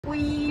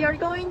We are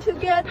going to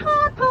get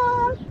hot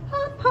pot,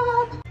 hot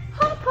pot,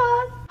 hot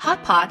pot.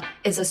 Hot pot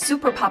is a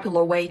super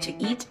popular way to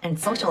eat and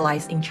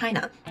socialize in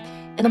China.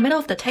 In the middle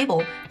of the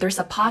table, there's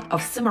a pot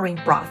of simmering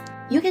broth.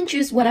 You can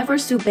choose whatever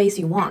soup base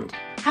you want.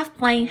 Half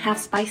plain, half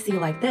spicy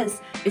like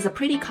this is a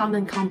pretty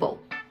common combo.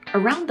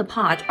 Around the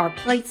pot are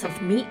plates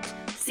of meat,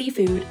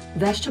 seafood,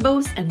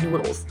 vegetables, and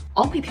noodles,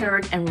 all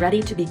prepared and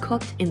ready to be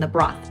cooked in the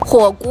broth.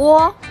 火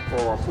锅，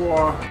火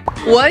锅，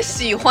我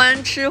喜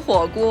欢吃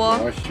火锅。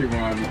我喜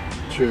欢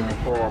吃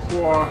火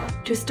锅。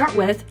 To start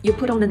with, you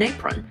put on an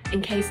apron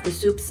in case the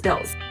soup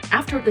spills.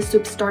 After the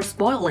soup starts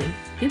boiling,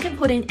 you can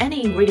put in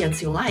any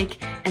ingredients you like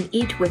and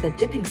eat with a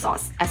dipping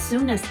sauce as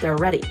soon as they're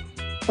ready.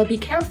 But be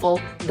careful,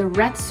 the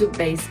red soup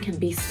base can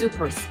be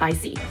super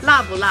spicy.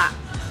 辣不辣？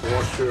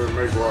我是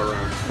美国人，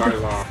太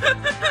辣。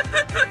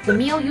 The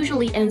meal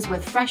usually ends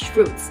with fresh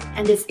fruits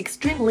and is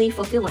extremely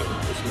fulfilling.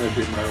 This may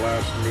be my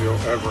last meal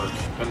ever.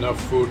 Enough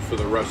food for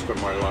the rest of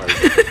my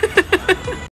life.